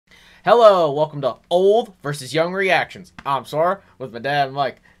Hello, welcome to Old versus Young Reactions. I'm Sora with my dad,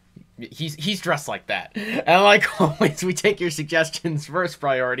 Mike. He's dressed like that. And like always, we take your suggestions first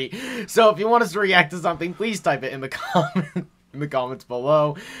priority. So if you want us to react to something, please type it in the comments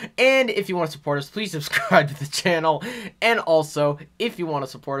below. And if you want to support us, please subscribe to the channel. And also, if you want to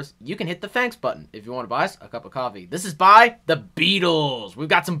support us, you can hit the thanks button if you want to buy us a cup of coffee. This is by the Beatles. We've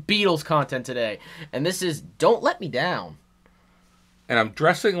got some Beatles content today. And this is Don't Let Me Down. And I'm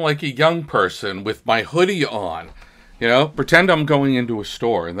dressing like a young person with my hoodie on. You know, pretend I'm going into a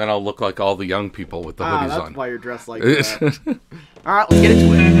store, and then I'll look like all the young people with the hoodies that's on. That's why you're dressed like that. All right, let's get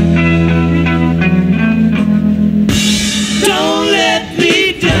into it. Don't let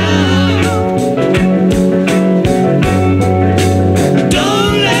me down.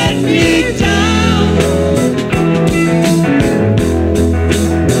 Don't let me down.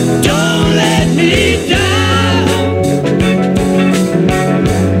 Don't let me down.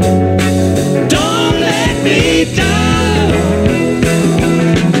 Don't let me down.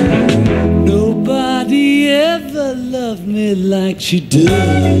 Nobody ever loved me like she does.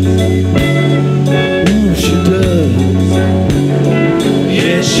 Oh, she does.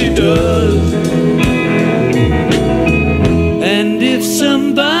 Yes, she does. And if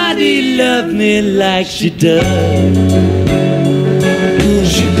somebody loved me like she does, oh,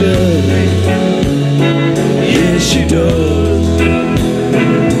 she does. Yes, she does.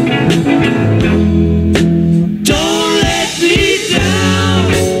 Don't let me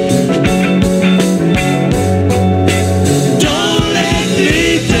down. Don't let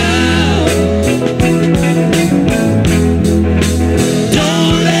me down.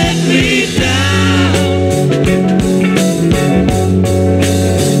 Don't let me down.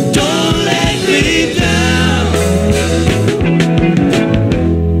 Don't let me down.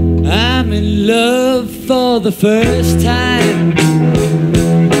 I'm in love for the first time.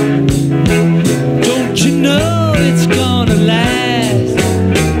 Don't you know it's gonna last?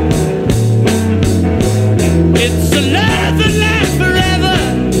 It's a love that lasts forever.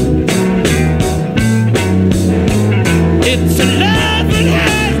 It's a love that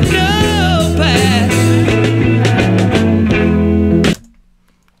has no past.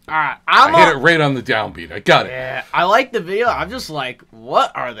 All right, I hit it right on the downbeat. I got it. Yeah, I like the video. I'm just like,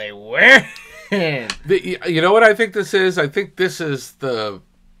 what are they wearing? You know what I think this is? I think this is the...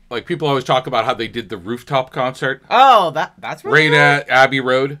 Like, people always talk about how they did the rooftop concert. Oh, that's really right at Abbey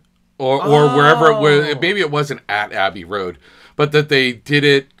Road. Or wherever it was. Maybe it wasn't at Abbey Road. But that they did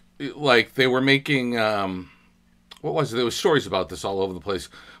it, like, they were making... what was it? There was stories about this all over the place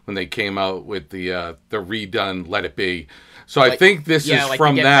when they came out with the redone Let It Be. So like, I think this is like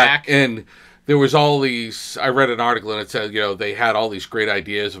from that. Back. And there was all these... I read an article and it said, you know, they had all these great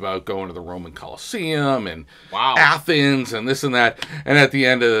ideas about going to the Roman Colosseum and Athens and this and that. And at the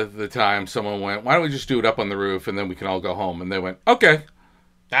end of the time, someone went, why don't we just do it up on the roof and then we can all go home? And they went, okay.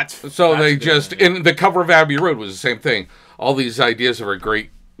 So they just... And the cover of Abbey Road was the same thing. All these ideas of a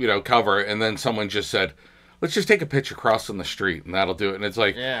great, you know, cover. And then someone just said... Let's just take a picture crossing the street, and that'll do it. And it's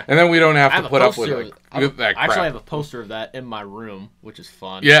like, and then we don't have to put up with like, that crap. I actually have a poster of that in my room, which is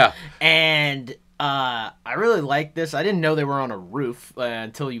fun. Yeah. And I really like this. I didn't know they were on a roof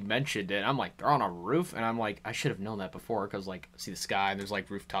until you mentioned it. I'm like, they're on a roof? And I'm like, I should have known that before because, like, see the sky, and there's,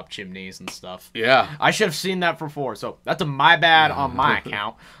 like, rooftop chimneys and stuff. Yeah. I should have seen that before. So that's my bad on my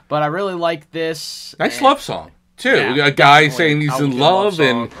account. But I really like this. Nice love song, too. Yeah, a guy saying he's in love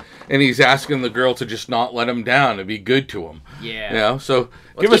and he's asking the girl to just not let him down, to be good to him. Yeah. You know, so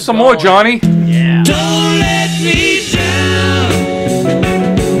give us some more, Johnny. Yeah. Don't let me down.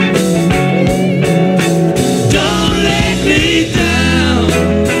 Don't let me down.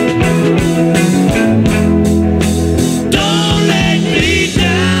 Don't let me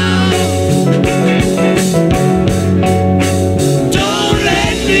down. Don't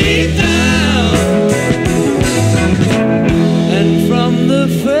let me down. And from the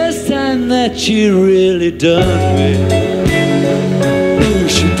first time that she really done me, oh,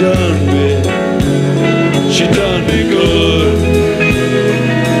 she done me, she done me good.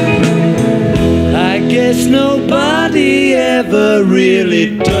 I guess nobody ever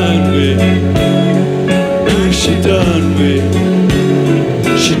really done me, oh, she done me,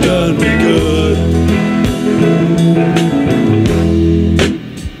 she done me good.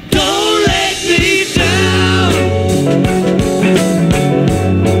 Don't let me down.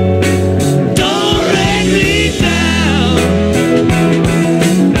 Don't let me down.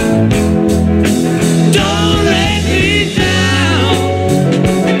 Don't let me down.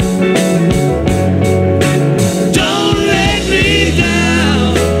 Don't let me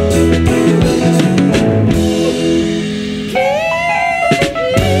down.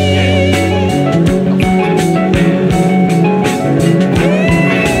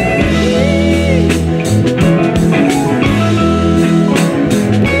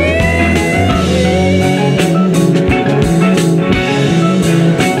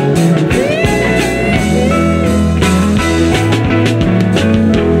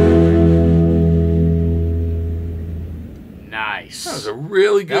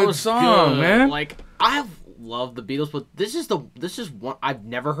 man. Like, I love the Beatles, but this is one I've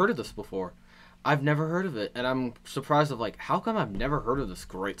never heard of this before. I've never heard of it, and I'm surprised of like, how come I've never heard of this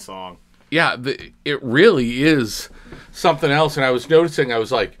great song? Yeah, it really is something else. And I was noticing, I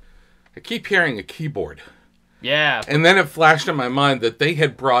was like, I keep hearing a keyboard. Yeah. And then it flashed in my mind that they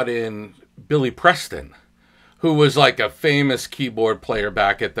had brought in Billy Preston, who was like a famous keyboard player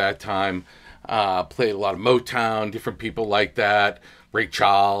back at that time. Played a lot of Motown, different people like that. Ray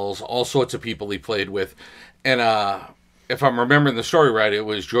Charles, all sorts of people he played with. And if I'm remembering the story right, it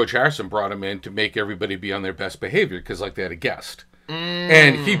was George Harrison brought him in to make everybody be on their best behavior because like they had a guest.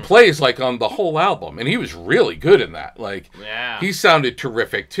 And he plays like on the whole album, and he was really good in that. Like, he sounded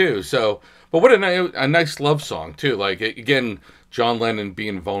terrific too. So, but what a nice love song too. Like, again, John Lennon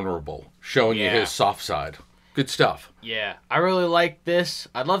being vulnerable, showing you his soft side. Good stuff. Yeah, I really like this.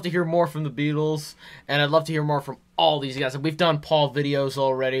 I'd love to hear more from the Beatles, and I'd love to hear more from all these guys. We've done Paul videos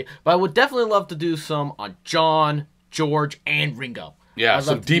already, but I would definitely love to do some on John, George, and Ringo. Yeah,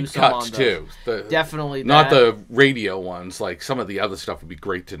 some deep cuts too. Definitely not the radio ones. Like some of the other stuff would be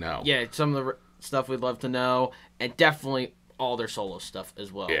great to know. Yeah, some of the stuff we'd love to know, and definitely all their solo stuff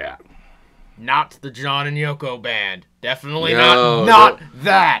as well. Yeah. Not the John and Yoko band. Definitely not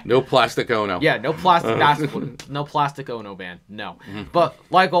that. No Plastic Ono. Yeah, no plastic. No Plastic Ono band. No. But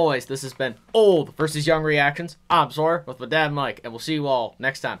like always, this has been Old versus Young Reactions. I'm Sora with my dad Mike, and we'll see you all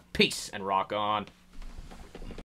next time. Peace and rock on.